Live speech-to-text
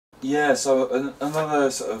Yeah, so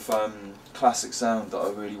another sort of classic sound that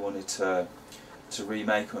I really wanted to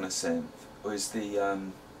remake on a synth was the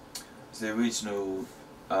original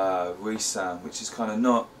Reese sound, which is kind of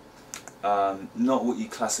not what you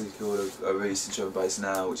classically call a Reese drum and bass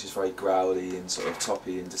now, which is very growly and sort of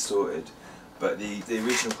toppy and distorted, but the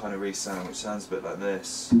original kind of Reese sound, which sounds a bit like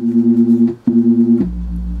this.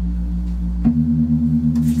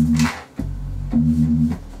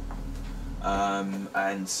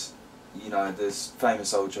 And you know, there's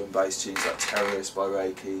famous old drum and bass tunes like Terrorist by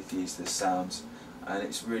Ray Keith use this sound, and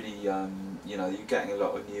it's really you know, you're getting a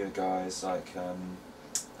lot of newer guys like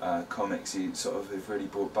comics who sort of have really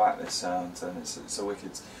brought back this sound, and it's a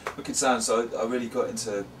wicked sound. So I really got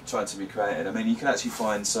into trying to recreate it. I mean, you can actually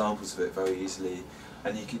find samples of it very easily,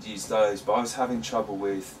 and you could use those. But I was having trouble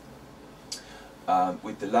with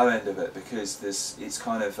the low end of it, because it's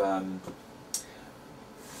kind of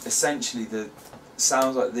essentially the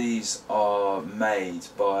sounds like these are made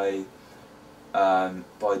by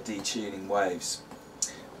detuning waves.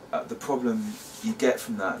 The problem you get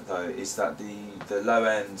from that though is that the low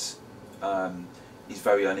end is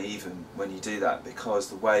very uneven when you do that, because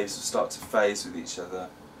the waves will start to phase with each other,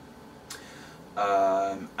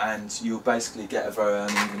 and you'll basically get a very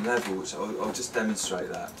uneven level, which I'll just demonstrate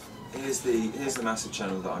that. Here's the massive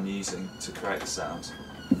channel that I'm using to create the sound,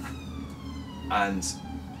 and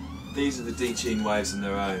these are the detuned waves on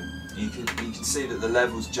their own. You can see that the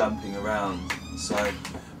level's jumping around. So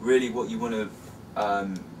really what you want to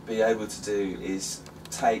be able to do is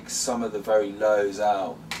take some of the very lows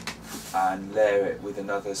out and layer it with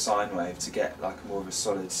another sine wave to get like more of a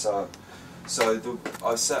solid sub. So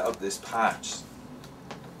I set up this patch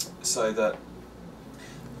so that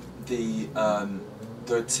there are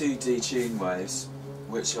two detune waves,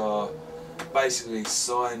 which are basically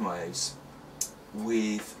sine waves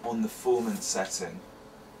on the formant setting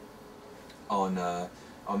on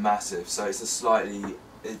massive. So it's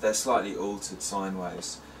they're slightly altered sine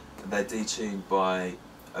waves, and they're detuned by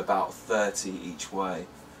about 30 each way.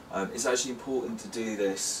 It's actually important to do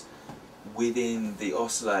this within the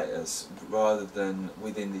oscillators rather than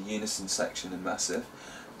within the unison section in massive,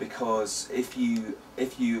 because if you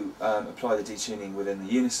apply the detuning within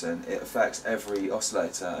the unison, it affects every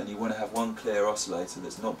oscillator, and you want to have one clear oscillator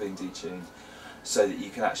that's not being detuned, so that you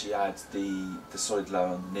can actually add the solid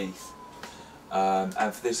low underneath. And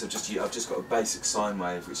for this I've just got a basic sine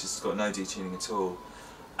wave which has got no detuning at all,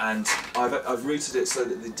 and I've routed it so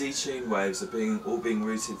that the detuned waves are all being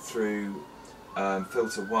routed through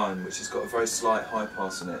filter 1, which has got a very slight high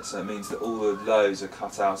pass on it, so it means that all the lows are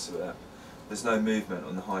cut out of it. There's no movement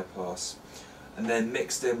on the high pass. And then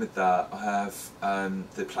mixed in with that I have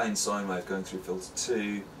the plain sine wave going through filter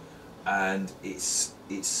 2, and it's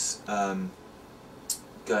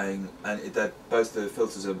going, and both the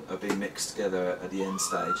filters are being mixed together at the end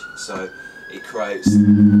stage, so it creates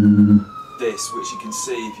this, which you can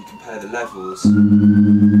see if you compare the levels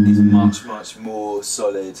is much more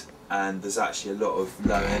solid, and there's actually a lot of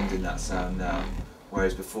low end in that sound now,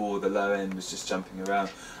 whereas before the low end was just jumping around.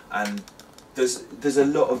 And there's a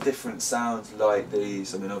lot of different sounds like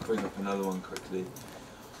these. I mean, I'll bring up another one quickly,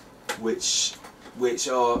 which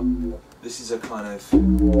are, this is a kind of,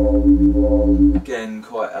 again,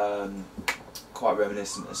 quite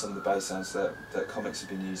reminiscent of some of the bass sounds that comics have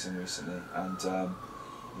been using recently, and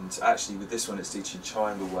actually with this one it's detuned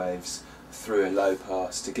triangle waves through a low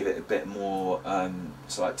pass to give it a bit more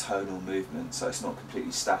sort of tonal movement, so it's not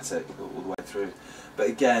completely static all the way through. But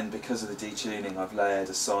again, because of the detuning, I've layered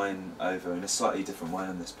a sine over in a slightly different way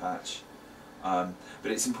on this patch. But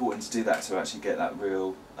it's important to do that to actually get that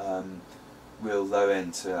real low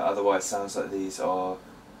end to it. Otherwise sounds like these are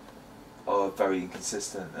very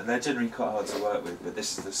inconsistent, and they're generally quite hard to work with, but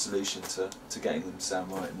this is the solution to getting them to sound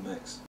right in the mix.